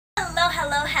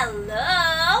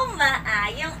Hello!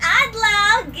 Maayong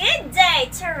adlaw! Good day,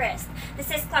 tourist!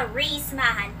 This is Clarisse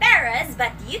Perez,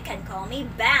 but you can call me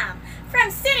Bam,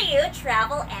 from CityU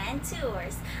Travel and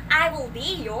Tours. I will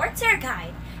be your tour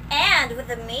guide. And with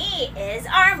me is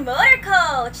our motor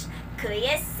coach,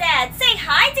 Kuya Said. Say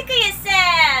hi to Kuya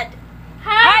Said!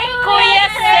 Hi, Kuya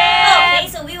Said! Okay,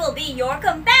 so we will be your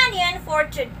companion for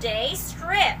today's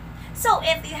trip. So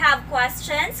if you have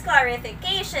questions,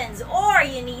 clarifications, or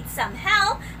you need some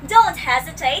help, don't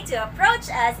hesitate to approach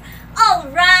us.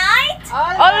 Alright?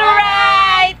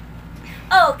 Alright!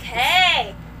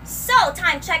 Okay. So,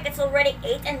 time check, it's already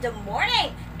 8 in the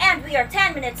morning, and we are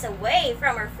 10 minutes away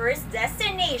from our first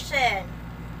destination.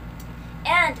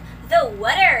 And the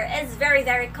weather is very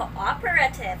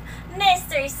cooperative.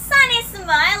 Mr. Sun is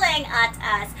smiling at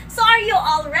us. So are you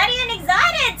all ready and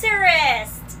excited,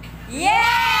 tourists?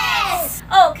 Yes!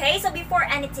 Okay, so before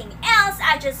anything else,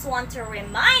 I just want to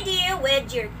remind you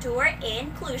with your tour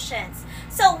inclusions.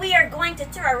 So we are going to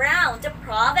tour around the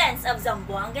province of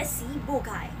Zamboanga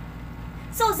Sibugay.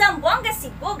 So Zamboanga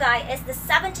Sibugay is the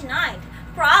 79th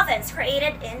province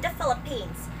created in the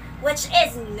Philippines, which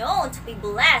is known to be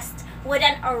blessed with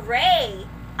an array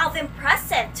of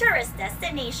impressive tourist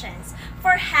destinations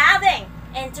for having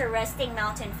interesting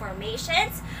mountain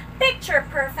formations,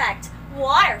 picture-perfect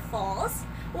waterfalls,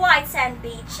 white sand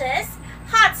beaches,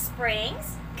 hot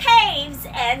springs, caves,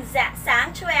 and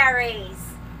sanctuaries.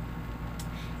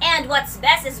 And what's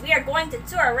best is we are going to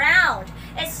tour around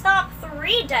its top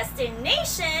 3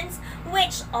 destinations,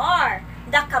 which are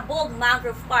the Cabog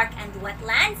Mangrove Park and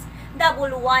Wetlands, the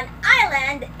Buluan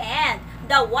Island, and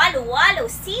the Walu-Walu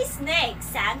Sea Snake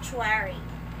Sanctuary.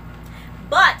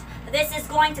 But this is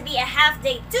going to be a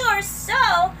half-day tour,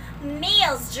 so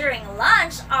meals during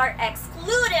lunch are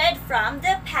excluded from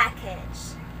the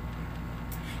package.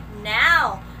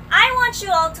 Now, I want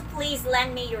you all to please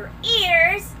lend me your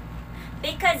ears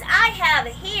because I have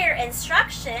here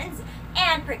instructions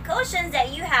and precautions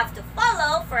that you have to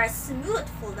follow for a smooth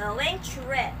flowing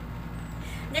trip.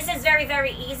 This is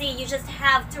very easy. You just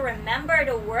have to remember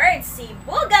the word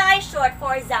Sibugay, short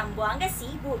for Zamboanga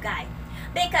Sibugay,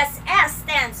 because S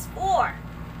stands for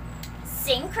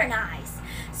synchronize.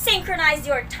 Synchronize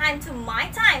your time to my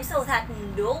time so that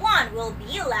no one will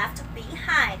be left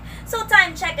behind. So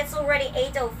time check, it's already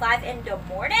 8:05 in the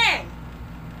morning.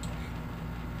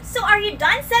 So are you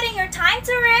done setting your time,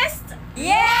 tourist?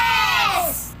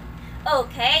 Yes!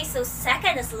 Okay, so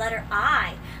second is letter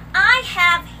I. I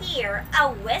have here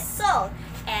a whistle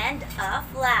and a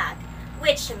flag,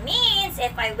 which means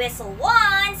if I whistle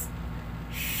once,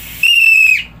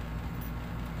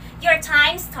 your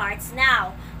time starts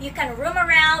now. You can roam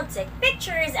around, take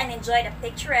pictures, and enjoy the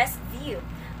picturesque view.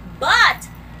 But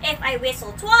if I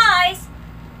whistle twice,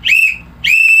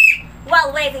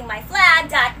 while waving my flag,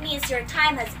 that means your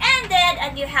time has ended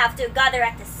and you have to gather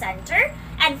at the center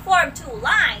and form 2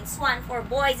 lines, one for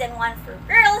boys and one for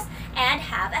girls, and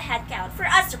have a head count for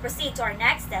us to proceed to our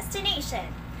next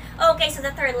destination. Okay, so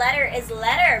the third letter is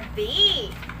letter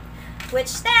B, which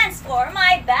stands for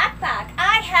my backpack.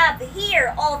 I have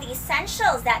here all the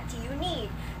essentials that you need,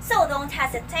 so don't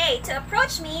hesitate to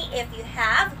approach me if you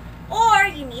have or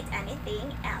you need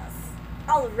anything else.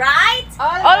 Alright?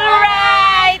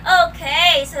 Alright!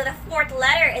 Okay, so the fourth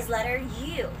letter is letter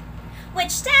U, which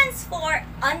stands for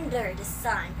under the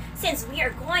sun, since we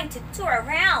are going to tour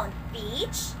around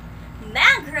beach,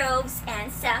 mangroves,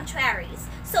 and sanctuaries.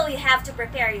 So you have to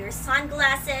prepare your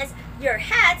sunglasses, your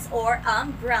hats, or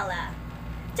umbrella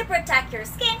to protect your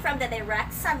skin from the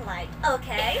direct sunlight,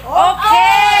 okay?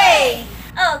 Okay!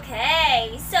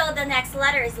 Okay, so the next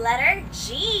letter is letter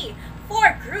G,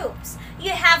 for groups.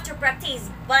 You have to practice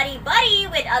buddy-buddy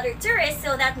with other tourists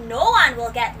so that no one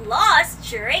will get lost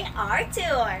during our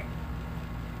tour.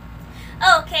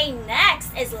 Okay,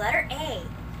 next is letter A.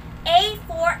 A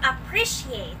for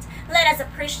appreciate. Let us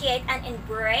appreciate and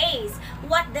embrace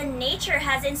what the nature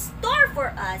has in store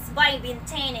for us by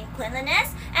maintaining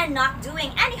cleanliness and not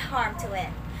doing any harm to it.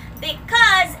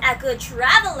 Because a good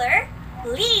traveler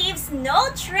leaves no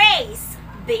trace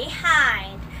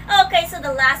behind. Okay, so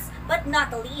the last but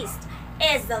not the least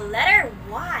is the letter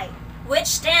Y, which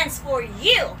stands for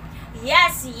you.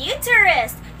 Yes, you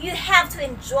tourists, you have to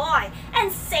enjoy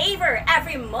and savor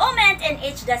every moment in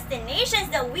each destination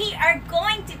that we are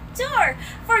going to tour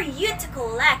for you to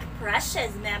collect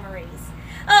precious memories.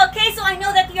 Okay, so I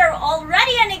know that you're all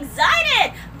ready and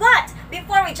excited, but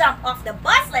before we jump off the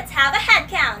bus, let's have a head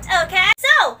count, okay?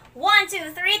 So, 1,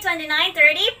 2, 3, 29,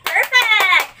 30,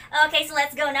 perfect! Okay, so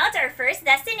let's go now to our first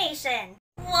destination.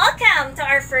 Welcome to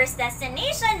our first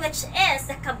destination, which is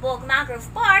the Cabog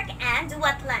Mangrove Park and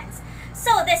Wetlands.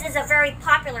 So this is a very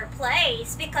popular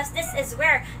place because this is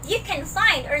where you can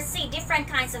find or see different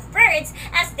kinds of birds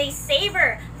as they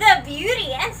savor the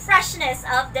beauty and freshness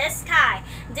of the sky.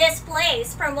 This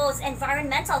place promotes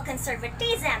environmental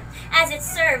conservatism as it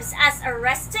serves as a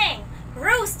resting,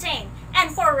 roosting,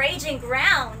 and foraging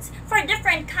grounds for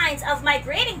different kinds of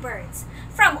migrating birds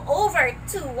from over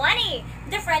 20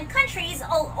 different countries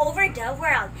all over the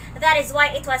world. That is why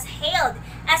it was hailed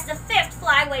as the 5th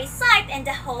flyway site in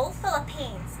the whole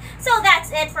Philippines. So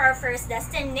that's it for our first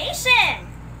destination.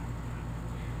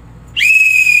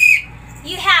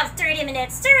 You have 30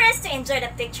 minutes tourists to enjoy the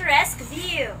picturesque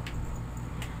view.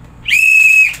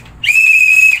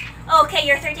 Okay,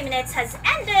 your 30 minutes has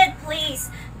ended. Please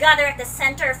gather at the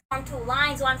center, form 2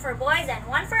 lines, 1 for boys and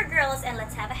 1 for girls, and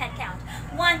let's have a head count.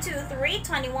 1, 2, 3,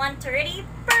 21, 30.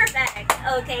 Perfect.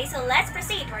 Okay, so let's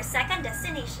proceed to our second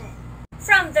destination.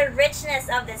 From the richness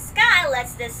of the sky,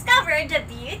 let's discover the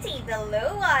beauty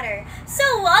below water. So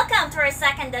welcome to our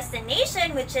second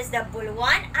destination, which is the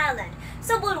Buluan Island.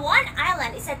 So Buluan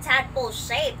Island is a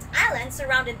tadpole-shaped island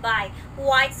surrounded by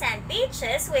white sand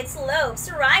beaches with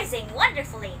slopes rising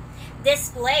wonderfully. This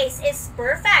place is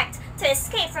perfect to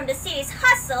escape from the city's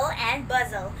hustle and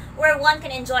bustle, where one can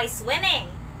enjoy swimming,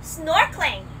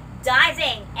 snorkeling,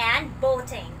 diving, and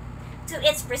boating to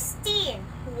its pristine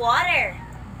water.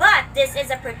 But this is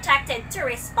a protected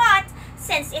tourist spot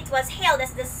since it was hailed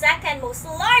as the second most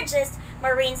largest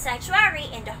marine sanctuary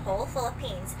in the whole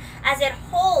Philippines, as it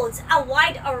holds a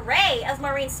wide array of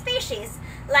marine species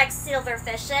like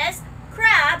silverfishes,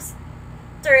 crabs,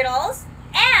 turtles,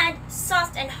 and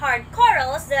soft and hard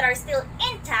corals that are still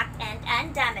intact and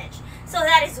undamaged. So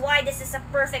that is why this is a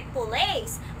perfect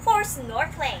place for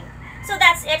snorkeling. So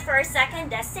that's it for our second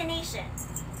destination.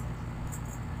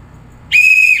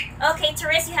 Okay,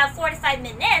 tourists, you have 45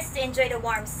 minutes to enjoy the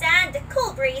warm sand, the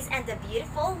cool breeze, and the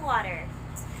beautiful water.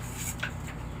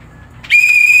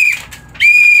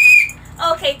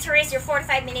 Okay, tourists, your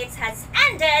 45 minutes has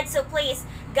ended, so please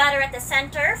gather at the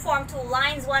center, form 2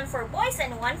 lines, 1 for boys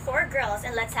and 1 for girls,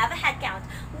 and let's have a head count.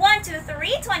 1, 2,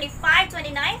 3, 25,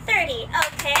 29, 30.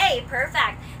 Okay,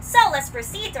 perfect. So let's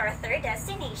proceed to our third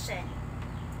destination.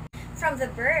 From the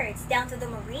birds down to the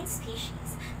marine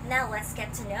species, now let's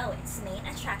get to know its main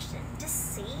attraction, the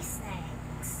sea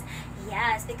snakes.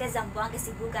 Yes, because Zamboanga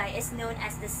Sibugay is known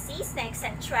as the sea snake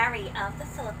sanctuary of the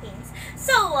Philippines.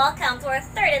 So welcome to our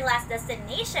third and last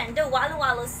destination, the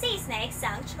Walu-Walu Sea Snake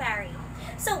Sanctuary.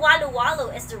 So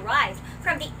Walu-Walu is derived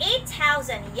from the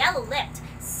 8,000 yellow-lipped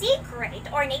sea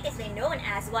crate, or natively known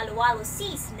as Walu-Walu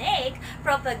sea snake,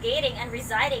 propagating and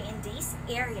residing in this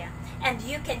area. And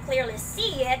you can clearly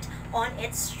see it on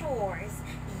its shores.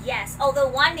 Yes, although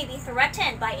one may be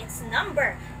threatened by its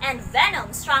number and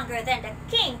venom stronger than the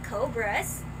king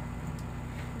cobras,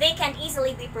 they can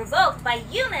easily be provoked by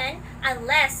human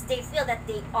unless they feel that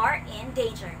they are in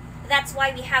danger. That's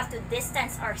why we have to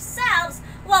distance ourselves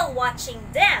while watching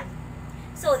them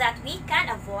so that we can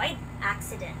avoid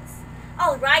accidents.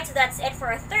 Alright, so that's it for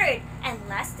our third and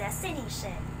last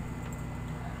destination.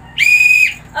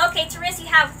 Okay, tourists, you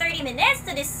have 30 minutes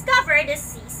to discover the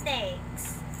sea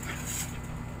snakes.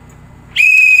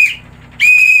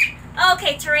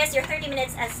 Okay, tourists, your 30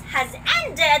 minutes has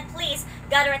ended. Please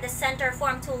gather at the center,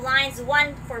 form 2 lines,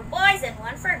 1 for boys and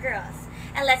 1 for girls.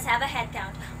 And let's have a head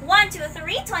count. 1, 2,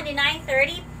 3, 29,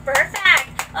 30.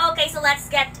 Perfect. Okay, so let's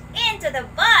get into the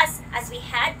bus as we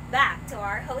head back to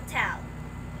our hotel.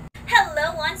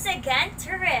 Hello once again,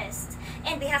 tourists.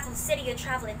 In behalf of City You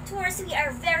Travel and Tours, we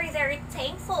are very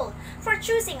thankful for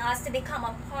choosing us to become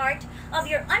a part of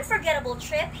your unforgettable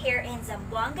trip here in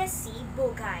Zamboanga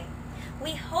Sibugay.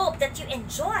 We hope that you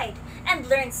enjoyed and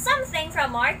learned something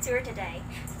from our tour today.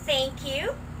 Thank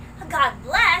you, God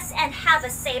bless, and have a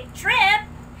safe trip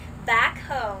back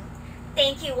home.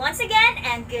 Thank you once again,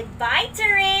 and goodbye,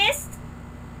 tourists!